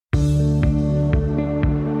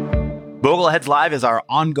Bogleheads Live is our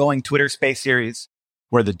ongoing Twitter Space series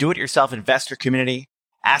where the do-it-yourself investor community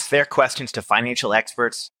asks their questions to financial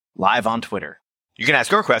experts live on Twitter. You can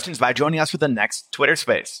ask your questions by joining us for the next Twitter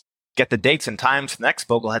Space. Get the dates and times for the next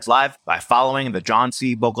Bogleheads Live by following the John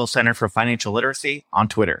C. Bogle Center for Financial Literacy on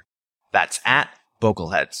Twitter. That's at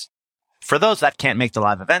Bogleheads. For those that can't make the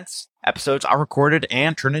live events, episodes are recorded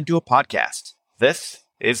and turned into a podcast. This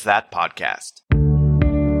is that podcast.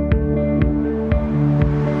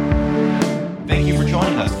 Thank you for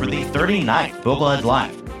joining us for the 39th Bogleheads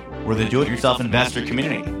Live, where the do-it-yourself investor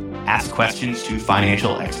community asks questions to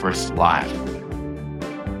financial experts live.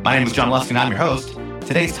 My name is John Luskin. I'm your host.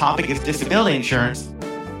 Today's topic is disability insurance,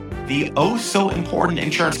 the oh-so-important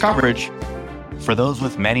insurance coverage for those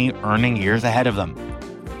with many earning years ahead of them.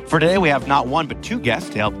 For today, we have not one but two guests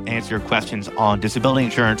to help answer your questions on disability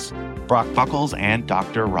insurance, Brock Buckles and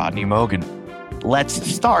Dr. Rodney Mogan. Let's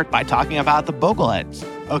start by talking about the Bogleheads,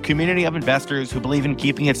 a community of investors who believe in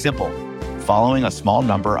keeping it simple, following a small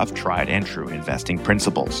number of tried and true investing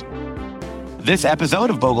principles. This episode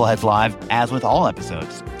of Bogleheads Live, as with all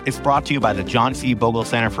episodes, is brought to you by the John C. Bogle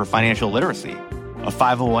Center for Financial Literacy, a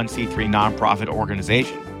 501c3 nonprofit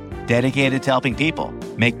organization dedicated to helping people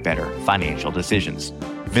make better financial decisions.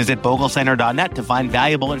 Visit boglecenter.net to find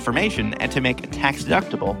valuable information and to make a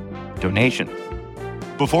tax-deductible donation.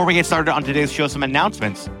 Before we get started on today's show, some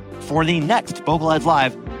announcements. For the next Bogleheads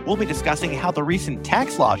Live, we'll be discussing how the recent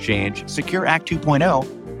tax law change, Secure Act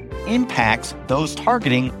 2.0, impacts those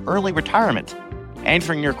targeting early retirement.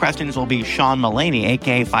 Answering your questions will be Sean Mullaney,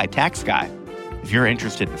 aka Fi Tax Guy. If you're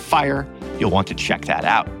interested in FIRE, you'll want to check that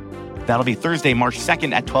out. That'll be Thursday, March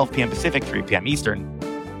 2nd at 12 p.m. Pacific, 3 p.m. Eastern.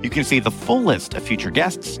 You can see the full list of future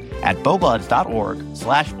guests at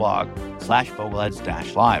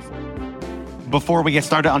bogleheads.org/bogleheads-live. Before we get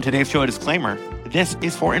started on today's show, a disclaimer. This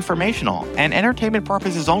is for informational and entertainment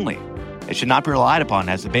purposes only. It should not be relied upon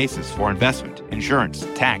as the basis for investment, insurance,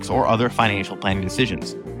 tax, or other financial planning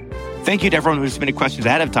decisions. Thank you to everyone who submitted questions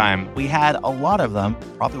ahead of time. We had a lot of them.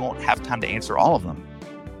 Probably won't have time to answer all of them.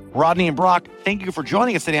 Rodney and Brock, thank you for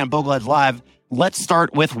joining us today on Bogleheads Live. Let's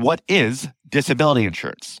start with what is disability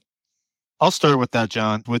insurance? I'll start with that,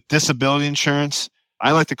 John. With disability insurance,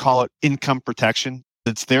 I like to call it income protection.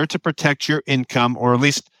 It's there to protect your income, or at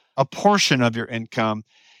least a portion of your income,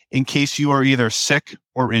 in case you are either sick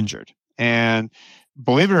or injured. And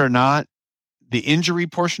believe it or not, the injury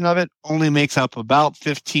portion of it only makes up about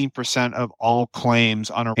 15% of all claims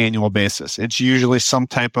on an annual basis. It's usually some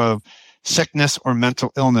type of sickness or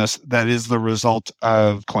mental illness that is the result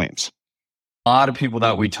of claims. A lot of people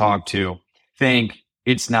that we talk to think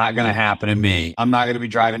it's not going to happen to me. I'm not going to be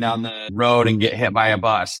driving down the road and get hit by a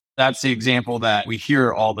bus. That's the example that we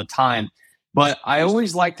hear all the time. But I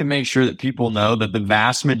always like to make sure that people know that the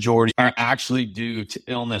vast majority are actually due to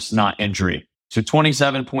illness, not injury. So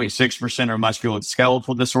 27.6% are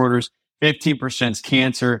musculoskeletal disorders, 15% is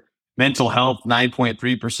cancer, mental health,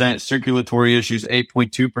 9.3%, circulatory issues,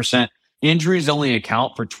 8.2%. Injuries only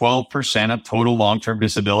account for 12% of total long-term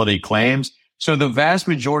disability claims. So the vast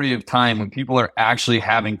majority of time when people are actually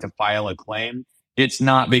having to file a claim, it's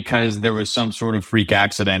not because there was some sort of freak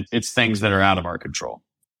accident. It's things that are out of our control.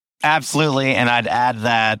 Absolutely. And I'd add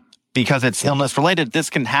that because it's illness related,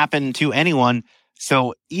 this can happen to anyone.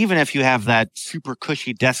 So even if you have that super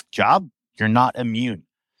cushy desk job, you're not immune.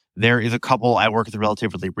 There is a couple I worked with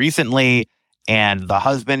relatively recently, and the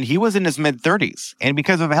husband, he was in his mid-30s. And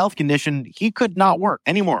because of a health condition, he could not work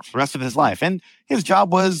anymore for the rest of his life. And his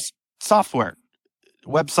job was software,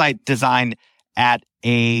 website design at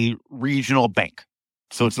a regional bank.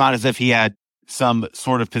 So it's not as if he had some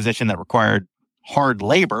sort of position that required hard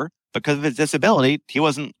labor. Because of his disability, he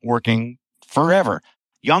wasn't working forever.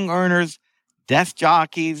 Young earners, desk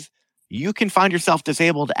jockeys, you can find yourself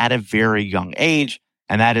disabled at a very young age.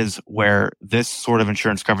 And that is where this sort of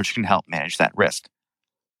insurance coverage can help manage that risk.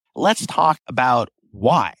 Let's talk about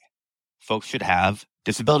why folks should have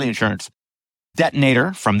disability insurance.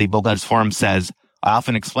 Detonator from the Bogleheads Forum says, I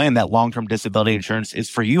often explain that long-term disability insurance is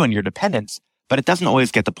for you and your dependents, but it doesn't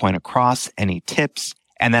always get the point across. Any tips?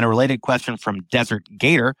 And then a related question from Desert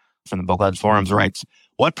Gator from the Bogleheads Forums writes,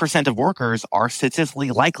 what % of workers are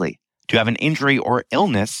statistically likely to have an injury or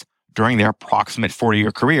illness during their approximate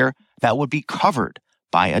 40-year career that would be covered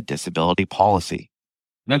by a disability policy?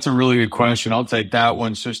 That's a really good question. I'll take that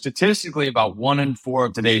one. So statistically, about 1 in 4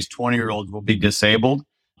 of today's 20-year-olds will be disabled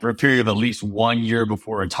for a period of at least 1 year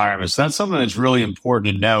before retirement. So that's something that's really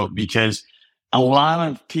important to note, because a lot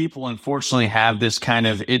of people, unfortunately, have this kind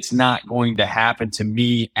of it's not going to happen to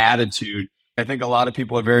me attitude. I think a lot of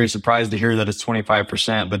people are very surprised to hear that it's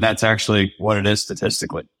 25%, but that's actually what it is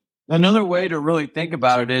statistically. Another way to really think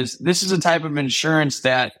about it is this is a type of insurance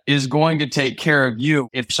that is going to take care of you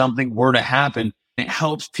if something were to happen. It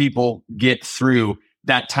helps people get through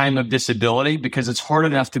that time of disability because it's hard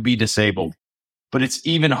enough to be disabled. But it's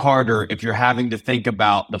even harder if you're having to think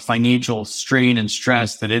about the financial strain and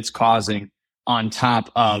stress that it's causing on top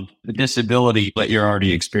of the disability that you're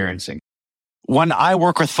already experiencing. When I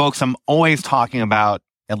work with folks, I'm always talking about,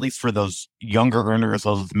 at least for those younger earners,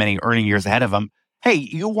 those with many earning years ahead of them, hey,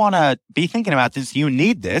 you want to be thinking about this. You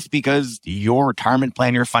need this because your retirement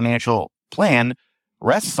plan, your financial plan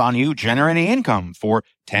rests on you generating income for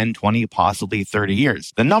 10, 20, possibly 30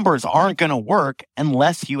 years. The numbers aren't going to work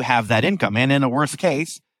unless you have that income. And in a worst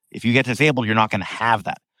case, if you get disabled, you're not going to have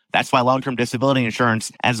that. That's why long-term disability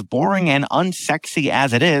insurance, as boring and unsexy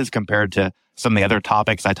as it is compared to some of the other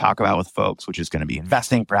topics I talk about with folks, which is going to be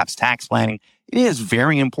investing, perhaps tax planning, it is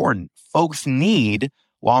very important. Folks need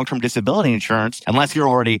long-term disability insurance unless you're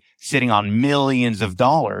already sitting on millions of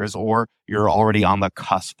dollars or you're already on the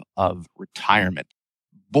cusp of retirement.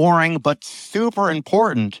 Boring, but super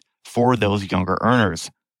important for those younger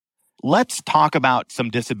earners. Let's talk about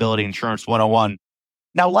some disability insurance 101.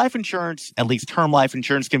 Now, life insurance, at least term life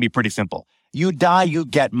insurance, can be pretty simple. You die, you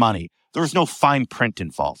get money. There's no fine print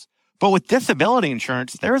involved. But with disability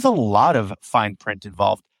insurance, there's a lot of fine print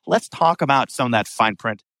involved. Let's talk about some of that fine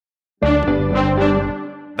print.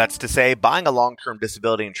 That's to say, buying a long-term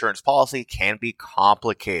disability insurance policy can be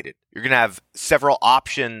complicated. You're going to have several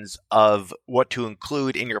options of what to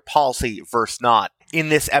include in your policy versus not. In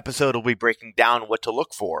this episode, we'll be breaking down what to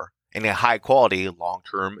look for in a high-quality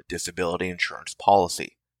long-term disability insurance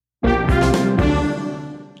policy.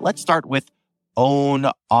 Let's start with own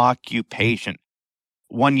occupation.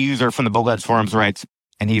 One user from the Bogleheads forums writes,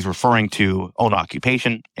 and he's referring to own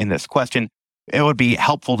occupation in this question, it would be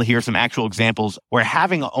helpful to hear some actual examples where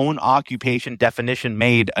having own occupation definition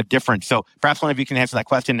made a difference. So perhaps one of you can answer that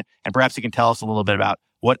question, and perhaps you can tell us a little bit about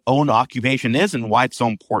what own occupation is and why it's so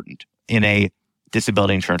important in a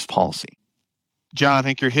disability insurance policy. John, I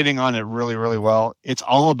think you're hitting on it really, really well. It's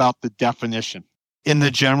all about the definition. In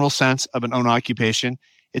the general sense of an own occupation,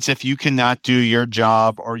 it's if you cannot do your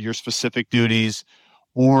job or your specific duties,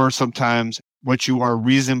 or sometimes what you are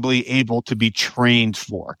reasonably able to be trained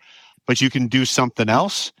for, but you can do something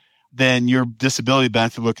else, then your disability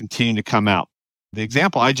benefit will continue to come out. The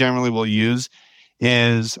example I generally will use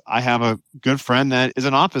is I have a good friend that is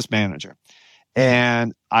an office manager,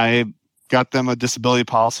 and I got them a disability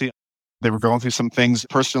policy. They were going through some things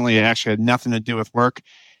personally. It actually had nothing to do with work,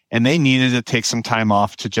 and they needed to take some time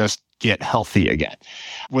off to just get healthy again.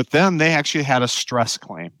 With them, they actually had a stress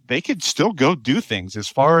claim. They could still go do things. As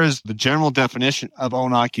far as the general definition of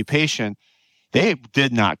own occupation, they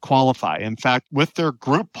did not qualify. In fact, with their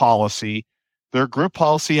group policy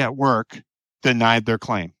at work denied their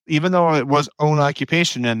claim. Even though it was own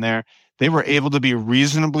occupation in there, they were able to be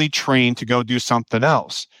reasonably trained to go do something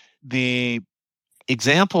else. The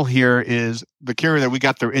example here is the carrier that we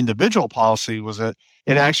got their individual policy was that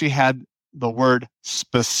it actually had the word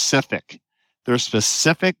specific. Their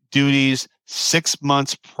specific duties 6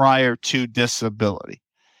 months prior to disability.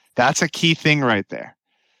 That's a key thing right there.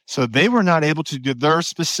 So they were not able to do their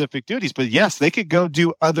specific duties, but yes, they could go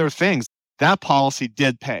do other things. That policy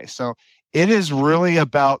did pay. So it is really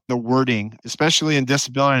about the wording, especially in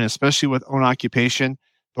disability and especially with own occupation.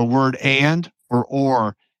 The word and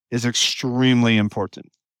or is extremely important.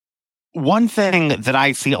 One thing that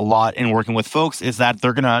I see a lot in working with folks is that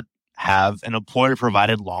they're going to have an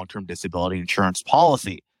employer-provided long-term disability insurance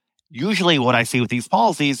policy. Usually what I see with these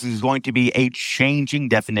policies is going to be a changing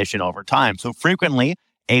definition over time. So frequently,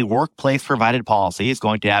 a workplace-provided policy is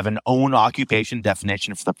going to have an own occupation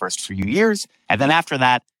definition for the first few years, and then after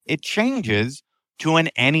that, it changes to an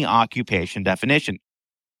any occupation definition.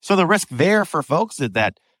 So the risk there for folks is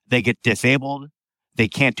that they get disabled, they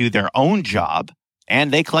can't do their own job,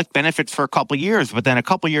 and they collect benefits for a couple of years. But then a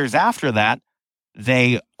couple of years after that,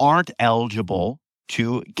 they aren't eligible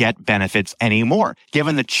to get benefits anymore,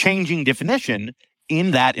 given the changing definition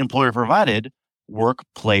in that employer-provided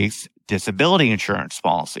workplace disability insurance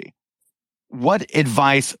policy. What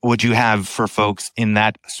advice would you have for folks in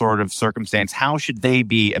that sort of circumstance? How should they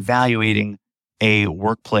be evaluating a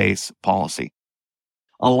workplace policy?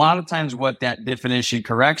 A lot of times what that definition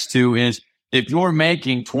corrects to is if you're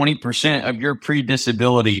making 20% of your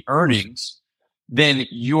pre-disability earnings, then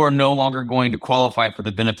you are no longer going to qualify for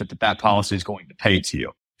the benefit that that policy is going to pay to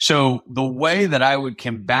you. So the way that I would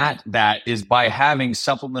combat that is by having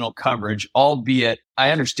supplemental coverage, albeit I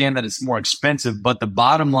understand that it's more expensive, but the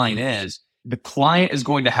bottom line is the client is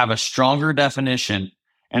going to have a stronger definition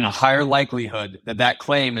and a higher likelihood that that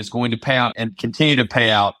claim is going to pay out and continue to pay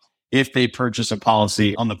out if they purchase a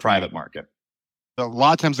policy on the private market. A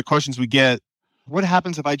lot of times the questions we get, what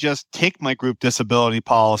happens if I just take my group disability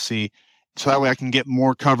policy so that way I can get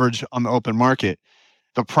more coverage on the open market?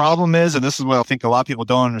 The problem is, and this is what I think a lot of people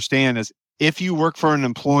don't understand, is if you work for an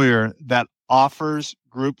employer that offers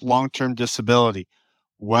group long-term disability,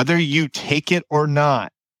 whether you take it or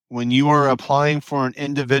not, when you are applying for an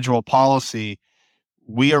individual policy,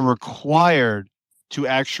 we are required to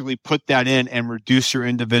actually put that in and reduce your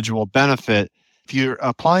individual benefit. If you're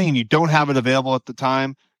applying and you don't have it available at the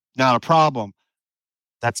time, not a problem.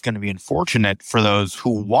 That's going to be unfortunate for those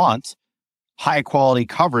who want high quality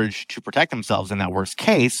coverage to protect themselves in that worst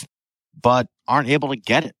case, but aren't able to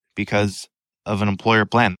get it because of an employer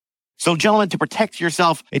plan. So gentlemen, to protect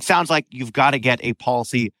yourself, it sounds like you've got to get a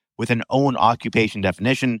policy with an own occupation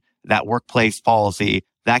definition, that workplace policy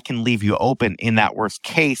that can leave you open in that worst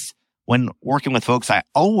case. When working with folks, I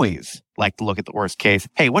always like to look at the worst case.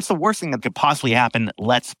 Hey, what's the worst thing that could possibly happen?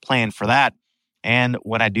 Let's plan for that. And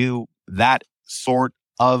when I do that sort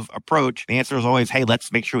of approach, the answer is always, hey,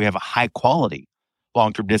 let's make sure we have a high quality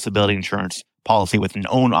long-term disability insurance policy with an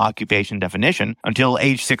own occupation definition until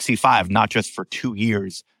age 65, not just for 2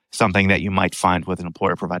 years, something that you might find with an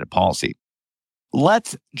employer-provided policy.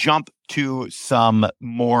 Let's jump to some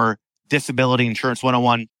more disability insurance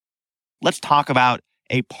 101. Let's talk about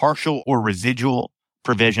a partial or residual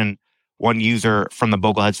provision. One user from the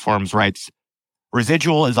Bogleheads forums writes,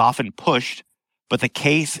 residual is often pushed, but the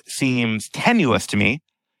case seems tenuous to me.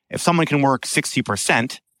 If someone can work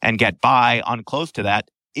 60% and get by on close to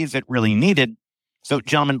that, is it really needed? So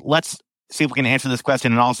gentlemen, let's see if we can answer this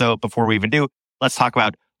question. And also, before we even do, let's talk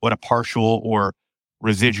about what a partial or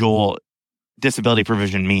residual disability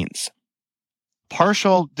provision means.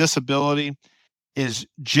 Partial disability is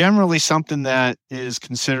generally something that is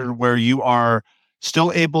considered where you are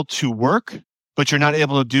still able to work, but you're not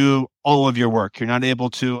able to do all of your work. You're not able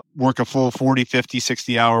to work a full 40, 50,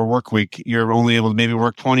 60-hour work week. You're only able to maybe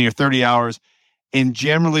work 20 or 30 hours. And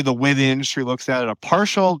generally, the way the industry looks at it, a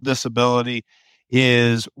partial disability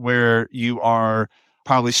is where you are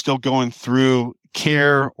probably still going through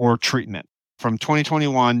care or treatment. From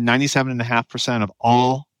 2021, 97.5% of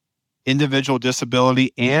all individual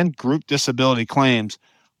disability and group disability claims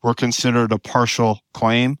were considered a partial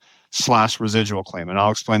claim / residual claim. And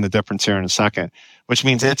I'll explain the difference here in a second, which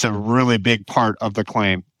means it's a really big part of the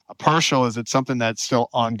claim. A partial is it's something that's still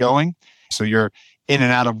ongoing. So you're in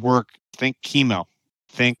and out of work. Think chemo.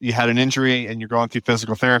 Think you had an injury and you're going through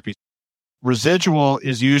physical therapy. Residual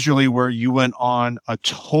is usually where you went on a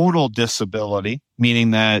total disability,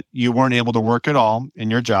 meaning that you weren't able to work at all in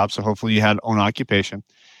your job. So hopefully you had own occupation.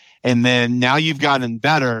 And then now you've gotten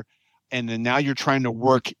better. And then now you're trying to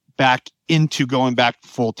work back into going back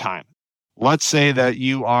full time. Let's say that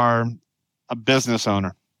you are a business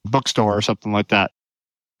owner, bookstore or something like that.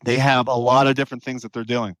 They have a lot of different things that they're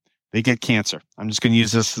doing. They get cancer. I'm just going to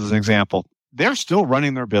use this as an example. They're still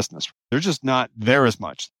running their business. They're just not there as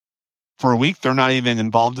much. For a week, they're not even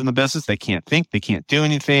involved in the business. They can't think. They can't do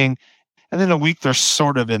anything. And then a week, they're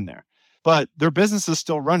sort of in there. But their business is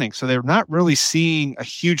still running. So they're not really seeing a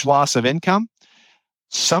huge loss of income.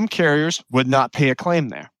 Some carriers would not pay a claim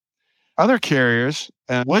there. Other carriers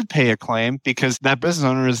would pay a claim because that business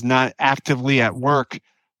owner is not actively at work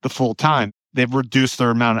the full time. They've reduced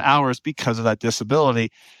their amount of hours because of that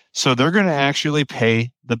disability. So they're going to actually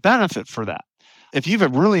pay the benefit for that. If you've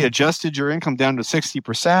really adjusted your income down to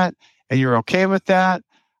 60% and you're okay with that,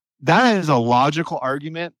 that is a logical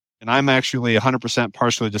argument. And I'm actually 100%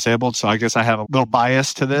 partially disabled. So I guess I have a little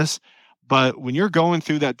bias to this. But when you're going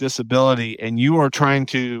through that disability and you are trying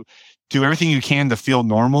to do everything you can to feel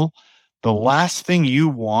normal, the last thing you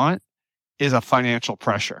want is a financial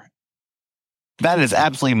pressure. That is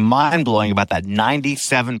absolutely mind-blowing about that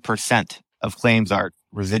 97% of claims are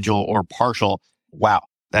residual or partial. Wow,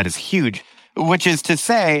 that is huge. Which is to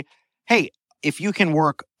say, hey, if you can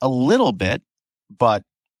work a little bit, but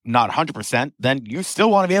not 100%, then you still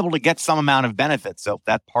want to be able to get some amount of benefit. So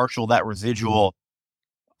that partial, that residual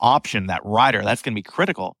option, that rider, that's going to be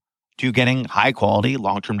critical to getting high quality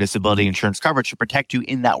long-term disability insurance coverage to protect you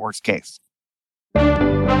in that worst case.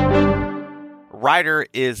 Rider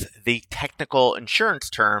is the technical insurance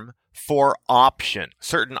term for option.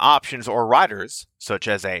 Certain options or riders, such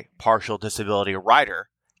as a partial disability rider,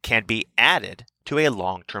 can be added to a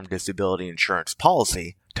long-term disability insurance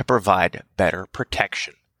policy to provide better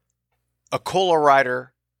protection. A COLA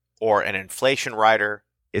rider or an inflation rider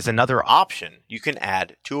is another option you can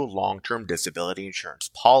add to a long-term disability insurance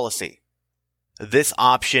policy. This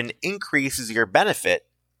option increases your benefit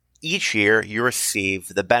each year you receive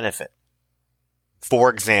the benefit. For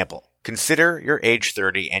example, Consider you're age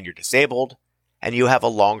 30 and you're disabled, and you have a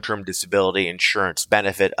long-term disability insurance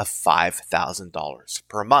benefit of $5,000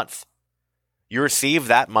 per month. You receive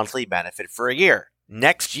that monthly benefit for a year.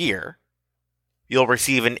 Next year, you'll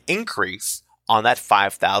receive an increase on that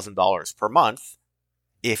 $5,000 per month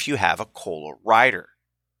if you have a COLA rider.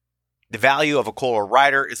 The value of a COLA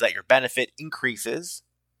rider is that your benefit increases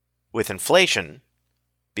with inflation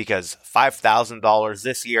because $5,000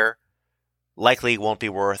 this year likely won't be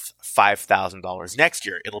worth $5,000 next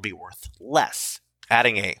year. It'll be worth less.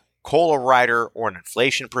 Adding a COLA rider or an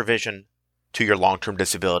inflation provision to your long-term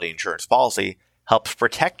disability insurance policy helps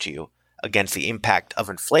protect you against the impact of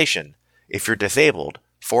inflation if you're disabled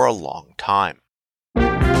for a long time.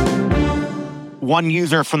 One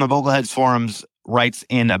user from the Bogleheads forums writes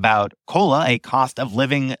in about COLA, a cost of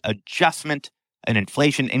living adjustment, an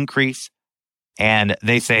inflation increase. And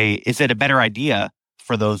they say, is it a better idea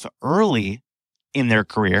for those early in their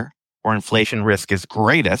career where inflation risk is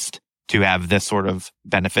greatest to have this sort of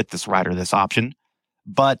benefit, this rider, this option,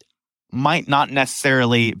 but might not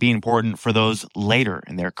necessarily be important for those later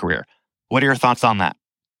in their career? What are your thoughts on that?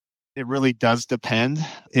 It really does depend.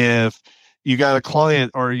 If you got a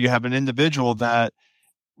client or you have an individual that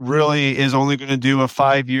really is only going to do a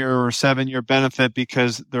 5-year or 7-year benefit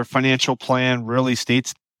because their financial plan really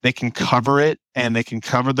states they can cover it and they can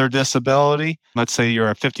cover their disability. Let's say you're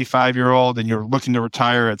a 55-year-old and you're looking to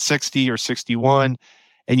retire at 60 or 61,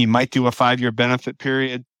 and you might do a 5-year benefit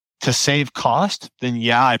period to save cost, then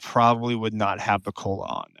yeah, I probably would not have the COLA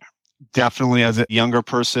on there. Definitely as a younger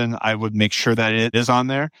person, I would make sure that it is on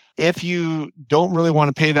there. If you don't really want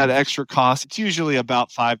to pay that extra cost, it's usually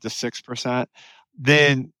about 5 to 6%,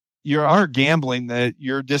 then you are gambling that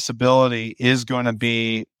your disability is going to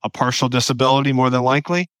be a partial disability more than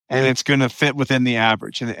likely, and it's going to fit within the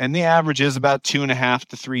average. And the average is about 2.5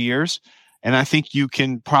 to 3 years. And I think you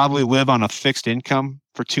can probably live on a fixed income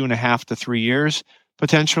for 2.5 to 3 years,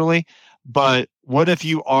 potentially. But what if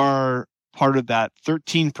you are part of that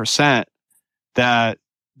 13% that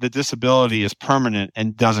the disability is permanent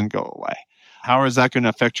and doesn't go away? How is that going to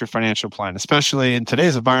affect your financial plan, especially in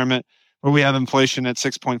today's environment where we have inflation at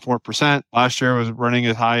 6.4%. Last year was running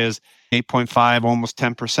as high as 8.5, almost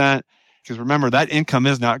 10%. Because remember, that income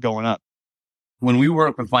is not going up. When we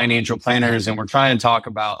work with financial planners and we're trying to talk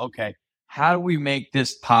about, okay, how do we make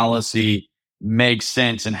this policy make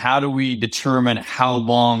sense? And how do we determine how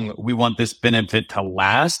long we want this benefit to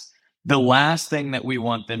last? The last thing that we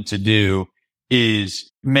want them to do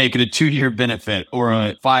is make it a 2-year benefit or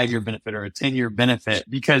a 5-year benefit or a 10-year benefit,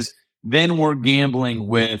 because then we're gambling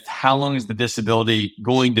with how long is the disability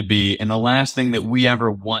going to be. And the last thing that we ever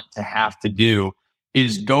want to have to do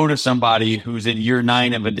is go to somebody who's in year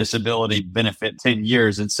 9 of a disability benefit, 10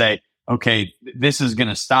 years, and say, okay, this is going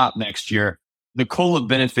to stop next year. The COLA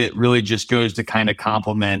benefit really just goes to kind of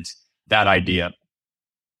complement that idea.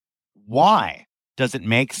 Why does it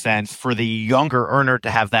make sense for the younger earner to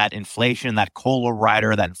have that inflation, that COLA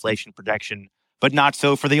rider, that inflation protection, but not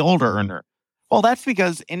so for the older earner? Well, that's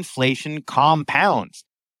because inflation compounds.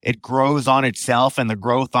 It grows on itself and the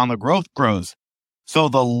growth on the growth grows. So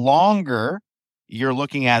the longer you're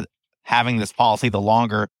looking at having this policy, the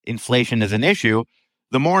longer inflation is an issue,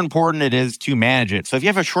 the more important it is to manage it. So if you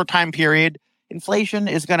have a short time period, inflation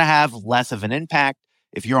is going to have less of an impact.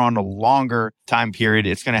 If you're on a longer time period,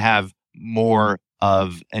 it's going to have more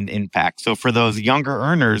of an impact. So for those younger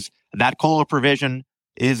earners, that COLA provision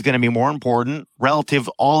is going to be more important relative,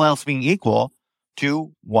 all else being equal,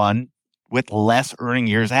 to one with less earning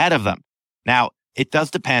years ahead of them. Now, it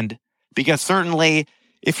does depend, because certainly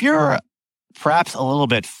if you're perhaps a little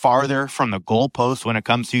bit farther from the goalpost when it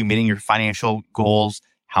comes to meeting your financial goals,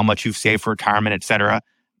 how much you've saved for retirement, etc.,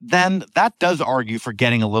 then that does argue for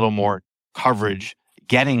getting a little more coverage,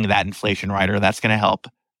 getting that inflation rider. That's going to help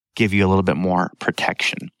give you a little bit more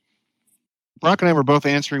protection. Brock and I were both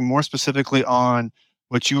answering more specifically on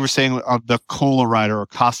what you were saying of the COLA rider or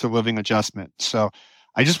cost of living adjustment. So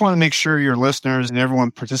I just want to make sure your listeners and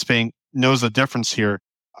everyone participating knows the difference here.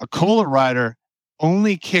 A COLA rider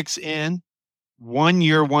only kicks in 1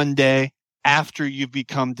 year, 1 day after you've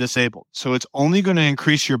become disabled. So it's only going to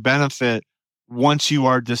increase your benefit once you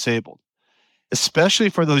are disabled, especially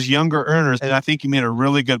for those younger earners. And I think you made a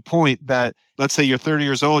really good point that, let's say you're 30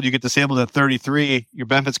 years old, you get disabled at 33, your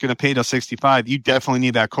benefit's going to pay till 65. You definitely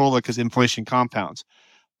need that COLA because inflation compounds.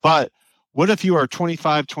 But what if you are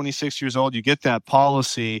 25, 26 years old, you get that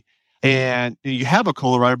policy and you have a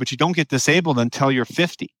COLA rider, but you don't get disabled until you're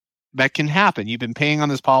 50? That can happen. You've been paying on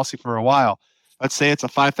this policy for a while. Let's say it's a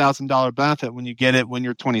 $5,000 benefit when you get it when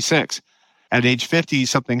you're 26. At age 50,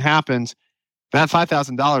 something happens. that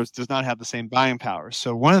 $5,000 does not have the same buying power.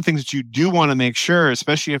 So one of the things that you do want to make sure,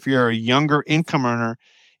 especially if you're a younger income earner,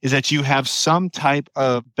 is that you have some type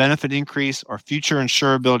of benefit increase or future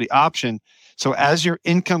insurability option. So as your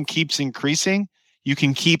income keeps increasing, you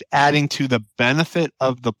can keep adding to the benefit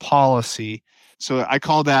of the policy. So I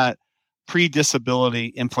call that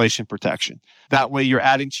pre-disability inflation protection. That way you're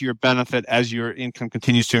adding to your benefit as your income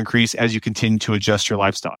continues to increase, as you continue to adjust your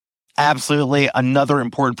lifestyle. Absolutely. Another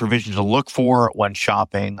important provision to look for when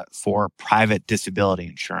shopping for private disability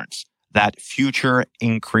insurance, that future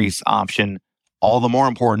increase option, all the more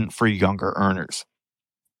important for younger earners.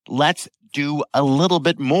 Let's do a little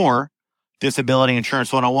bit more Disability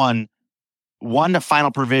Insurance 101. One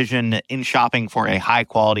final provision in shopping for a high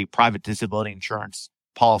quality private disability insurance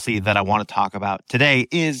policy that I want to talk about today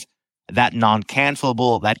is that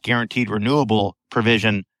non-cancelable, that guaranteed renewable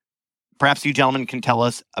provision. Perhaps you gentlemen can tell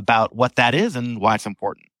us about what that is and why it's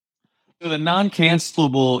important. So the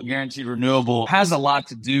non-cancelable guaranteed renewable has a lot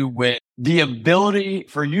to do with the ability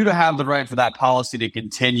for you to have the right for that policy to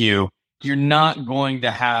continue. You're not going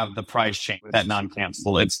to have the price change with that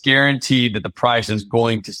non-cancelable. It's guaranteed that the price is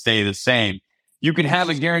going to stay the same. You can have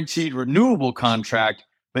a guaranteed renewable contract,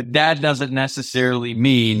 but that doesn't necessarily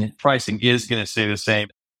mean pricing is going to stay the same.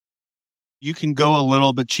 You can go a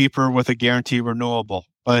little bit cheaper with a guaranteed renewable,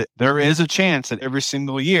 but there is a chance that every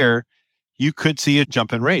single year you could see a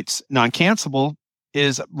jump in rates. Non-cancelable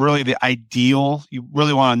is really the ideal. You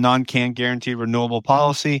really want a non-can guaranteed renewable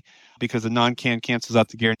policy because the non-can cancels out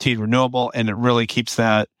the guaranteed renewable and it really keeps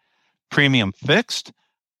that premium fixed.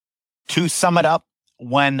 To sum it up,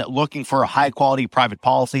 when looking for a high quality private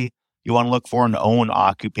policy, you want to look for an own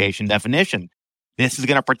occupation definition. This is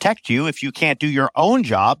going to protect you if you can't do your own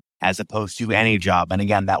job as opposed to any job. And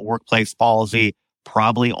again, that workplace policy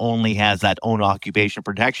probably only has that own occupation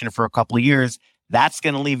protection for a couple of years. That's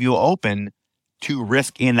going to leave you open to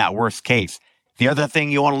risk in that worst case. The other thing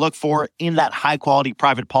you want to look for in that high quality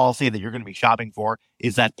private policy that you're going to be shopping for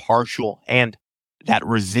is that partial and that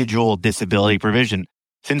residual disability provision.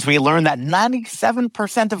 Since we learned that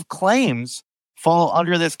 97% of claims fall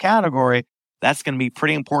under this category, that's going to be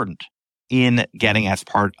pretty important in getting as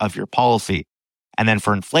part of your policy. And then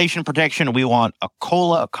for inflation protection, we want a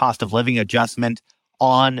COLA, a cost of living adjustment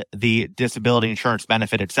on the disability insurance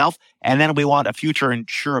benefit itself. And then we want a future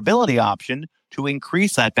insurability option to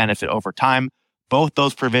increase that benefit over time. Both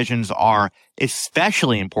those provisions are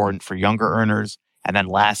especially important for younger earners. And then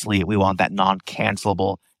lastly, we want that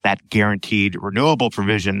non-cancelable, that guaranteed renewable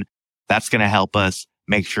provision. That's going to help us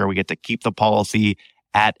make sure we get to keep the policy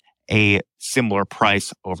at a similar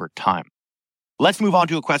price over time. Let's move on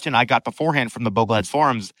to a question I got beforehand from the Bogleheads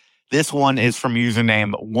forums. This one is from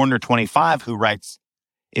username Warner25, who writes,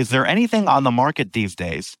 is there anything on the market these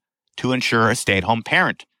days to insure a stay-at-home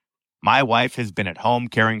parent? My wife has been at home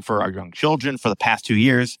caring for our young children for the past 2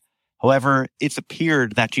 years. However, it's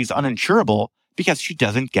appeared that she's uninsurable because she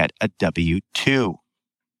doesn't get a W-2.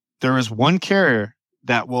 There is one carrier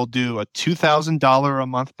that will do a $2,000 a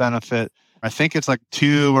month benefit. I think it's like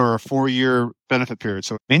 2 or 4 year benefit period.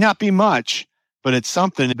 So it may not be much, but it's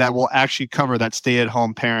something that will actually cover that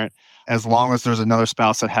stay-at-home parent as long as there's another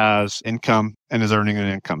spouse that has income and is earning an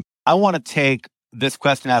income. I want to take this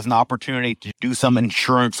question as an opportunity to do some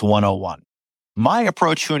insurance 101. My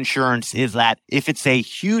approach to insurance is that if it's a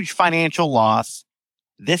huge financial loss,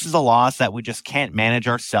 this is a loss that we just can't manage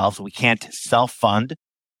ourselves. We can't self-fund.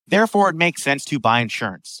 Therefore, it makes sense to buy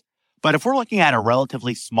insurance. But if we're looking at a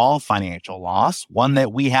relatively small financial loss, one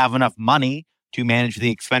that we have enough money to manage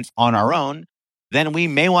the expense on our own, then we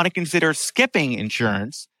may want to consider skipping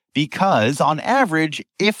insurance because on average,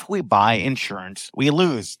 if we buy insurance, we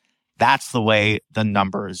lose. That's the way the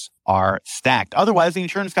numbers are stacked. Otherwise, the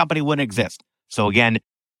insurance company wouldn't exist. So again,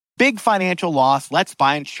 big financial loss, let's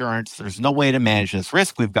buy insurance. There's no way to manage this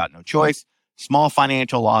risk. We've got no choice. Small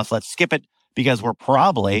financial loss, let's skip it because we're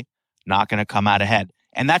probably not going to come out ahead.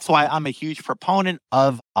 And that's why I'm a huge proponent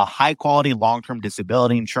of a high quality long-term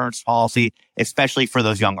disability insurance policy, especially for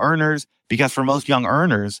those young earners, because for most young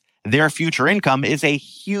earners, their future income is a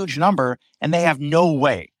huge number and they have no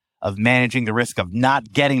way of managing the risk of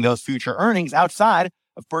not getting those future earnings outside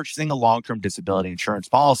of purchasing a long-term disability insurance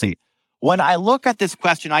policy. When I look at this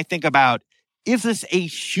question, I think about, is this a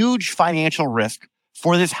huge financial risk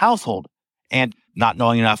for this household? And not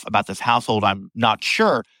knowing enough about this household, I'm not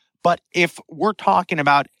sure. But if we're talking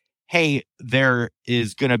about, hey, there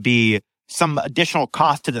is going to be some additional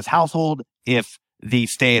cost to this household if the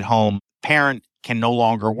stay-at-home parent can no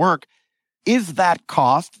longer work, is that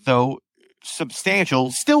cost, though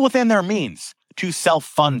substantial, still within their means to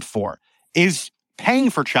self-fund for? Is paying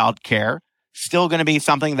for childcare still going to be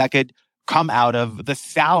something that could come out of the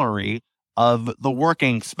salary of the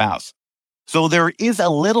working spouse. So there is a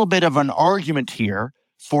little bit of an argument here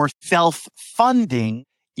for self-funding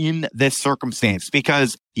in this circumstance,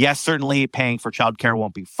 because yes, certainly paying for childcare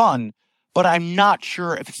won't be fun, but I'm not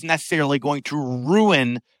sure if it's necessarily going to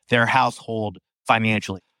ruin their household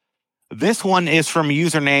financially. This one is from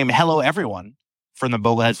username Hello Everyone from the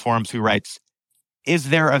Bogleheads forums, who writes, is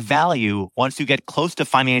there a value once you get close to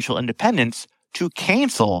financial independence to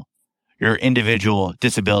cancel your individual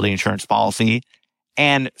disability insurance policy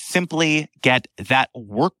and simply get that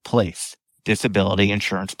workplace disability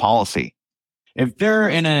insurance policy? If they're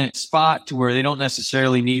in a spot to where they don't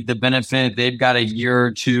necessarily need the benefit, they've got a year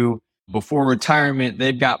or two before retirement,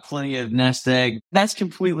 they've got plenty of nest egg, that's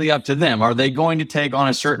completely up to them. Are they going to take on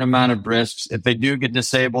a certain amount of risks? If they do get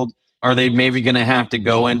disabled, are they maybe going to have to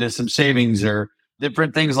go into some savings or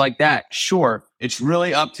different things like that? Sure. It's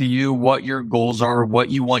really up to you what your goals are, what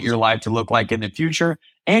you want your life to look like in the future,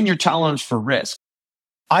 and your tolerance for risk.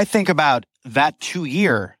 I think about that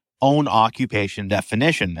 2-year own occupation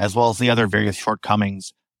definition, as well as the other various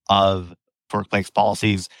shortcomings of workplace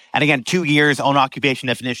policies. And again, 2 years own occupation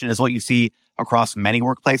definition is what you see across many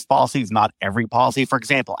workplace policies, not every policy. For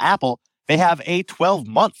example, Apple, they have a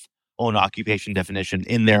 12-month own occupation definition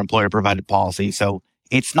in their employer provided policy. So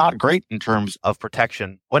it's not great in terms of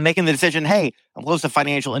protection. When making the decision, hey, I'm close to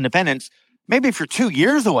financial independence, maybe if you're 2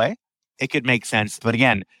 years away, it could make sense. But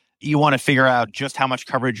again, you want to figure out just how much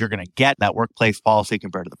coverage you're going to get that workplace policy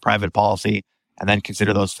compared to the private policy, and then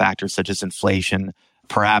consider those factors such as inflation.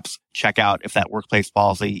 Perhaps check out if that workplace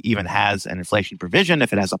policy even has an inflation provision,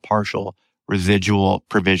 if it has a partial residual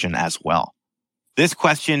provision as well. This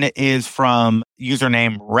question is from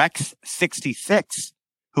username Rex66,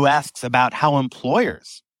 who asks about how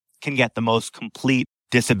employers can get the most complete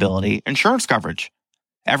disability insurance coverage.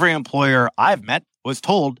 Every employer I've met was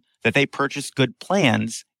told that they purchase good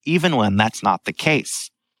plans, even when that's not the case.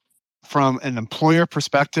 From an employer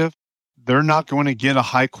perspective, they're not going to get a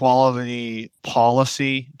high quality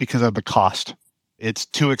policy because of the cost. It's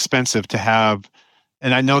too expensive to have.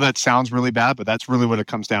 And I know that sounds really bad, but that's really what it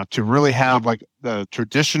comes down to. Really have like the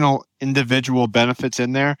traditional individual benefits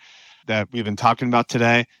in there that we've been talking about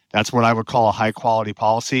today. That's what I would call a high quality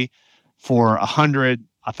policy. For 100,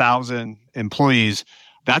 1,000 employees,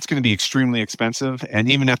 that's going to be extremely expensive. And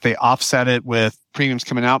even if they offset it with premiums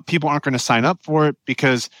coming out, people aren't going to sign up for it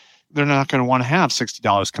because they're not going to want to have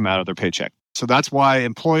 $60 come out of their paycheck. So that's why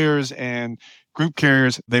employers and group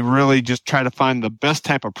carriers, they really just try to find the best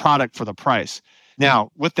type of product for the price.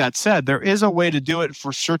 Now, with that said, there is a way to do it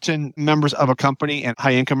for certain members of a company and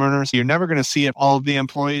high income earners. You're never going to see it all of the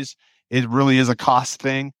employees. It really is a cost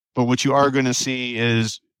thing. But what you are going to see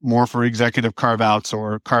is more for executive carve-outs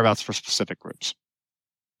or carve-outs for specific groups.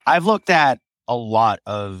 I've looked at a lot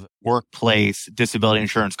of workplace disability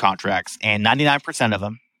insurance contracts, and 99% of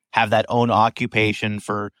them have that own occupation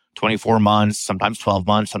for 24 months, sometimes 12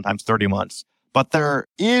 months, sometimes 30 months. But there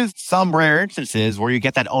is some rare instances where you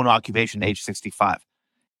get that own occupation at age 65.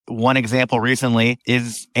 One example recently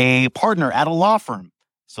is a partner at a law firm.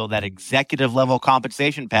 So that executive level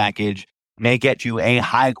compensation package may get you a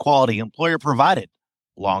high quality employer provided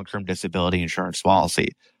long-term disability insurance policy.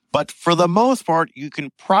 But for the most part, you can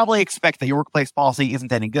probably expect that your workplace policy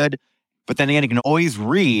isn't any good. But then again, you can always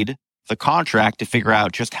read the contract to figure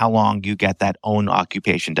out just how long you get that own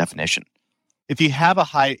occupation definition. If you have a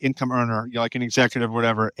high income earner, like an executive or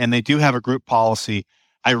whatever, and they do have a group policy,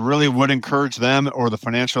 I really would encourage them or the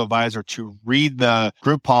financial advisor to read the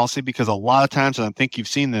group policy, because a lot of times, and I think you've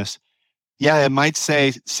seen this, yeah, it might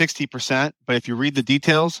say 60%, but if you read the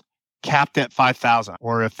details, capped at $5,000.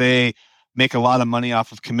 Or if they make a lot of money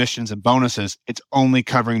off of commissions and bonuses, it's only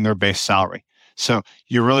covering their base salary. So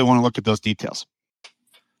you really want to look at those details.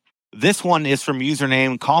 This one is from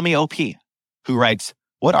username CallMeOP, who writes,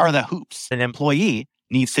 what are the hoops an employee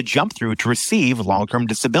needs to jump through to receive long-term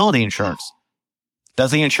disability insurance?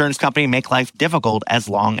 Does the insurance company make life difficult as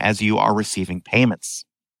long as you are receiving payments?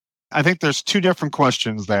 I think there's two different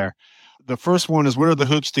questions there. The first one is, what are the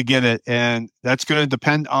hoops to get it? And that's going to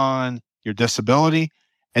depend on your disability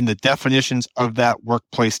and the definitions of that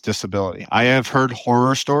workplace disability. I have heard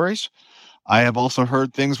horror stories. I have also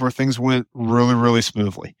heard things where things went really, really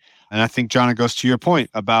smoothly. And I think, John, it goes to your point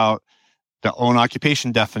about the own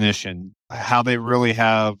occupation definition, how they really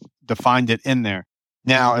have defined it in there.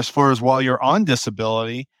 Now, as far as while you're on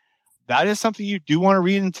disability, that is something you do want to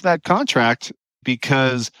read into that contract,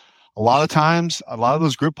 because a lot of times, a lot of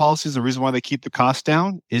those group policies, the reason why they keep the cost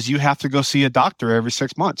down is you have to go see a doctor every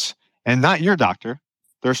 6 months, and not your doctor,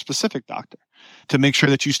 their specific doctor, to make sure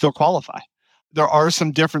that you still qualify. there are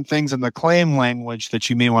some different things in the claim language that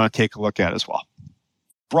you may want to take a look at as well.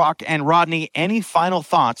 Brock and Rodney, any final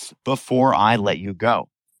thoughts before I let you go?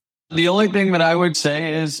 The only thing that I would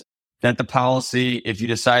say is that the policy, if you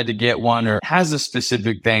decide to get one, or has the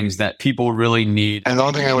specific things that people really need. And the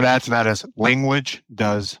only thing I would add to that is language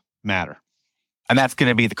does matter. And that's going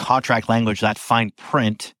to be the contract language, that fine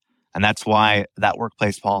print. And that's why that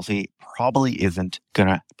workplace policy probably isn't going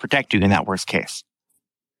to protect you in that worst case.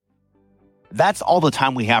 That's all the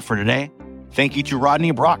time we have for today. Thank you to Rodney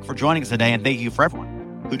and Brock for joining us today, and thank you for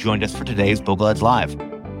everyone who joined us for today's Bogleheads Live.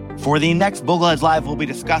 For the next Bogleheads Live, we'll be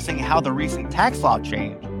discussing how the recent tax law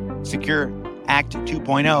change, Secure Act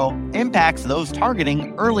 2.0, impacts those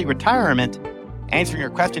targeting early retirement. Answering your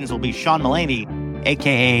questions will be Sean Mullaney,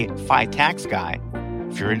 aka FI Tax Guy.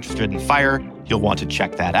 If you're interested in FIRE, you'll want to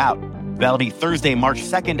check that out. That'll be Thursday, March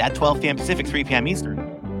 2nd at 12 p.m. Pacific, 3 p.m.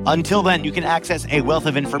 Eastern. Until then, you can access a wealth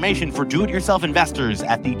of information for do-it-yourself investors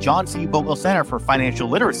at the John C. Bogle Center for Financial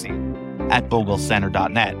Literacy at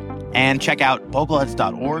boglecenter.net. And check out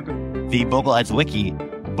bogleheads.org, the Bogleheads Wiki,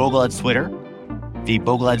 Bogleheads Twitter, the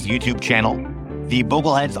Bogleheads YouTube channel, the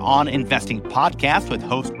Bogleheads on Investing podcast with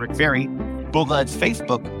host Rick Ferry, Bogleheads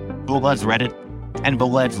Facebook, Bogleheads Reddit, and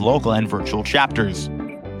Bogleheads local and virtual chapters.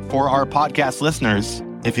 For our podcast listeners,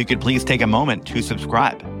 if you could please take a moment to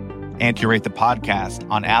subscribe and to rate the podcast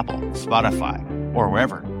on Apple, Spotify, or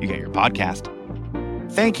wherever you get your podcast.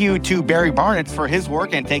 Thank you to Barry Barnett for his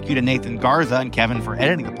work, and thank you to Nathan Garza and Kevin for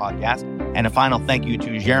editing the podcast. And a final thank you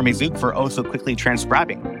to Jeremy Zook for so quickly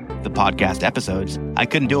transcribing the podcast episodes. I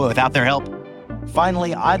couldn't do it without their help.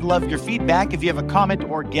 Finally, I'd love your feedback. If you have a comment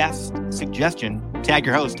or guest suggestion, tag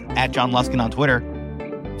your host at John Luskin on Twitter.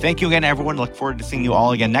 Thank you again, everyone. Look forward to seeing you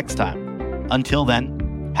all again next time. Until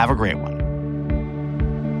then, have a great one.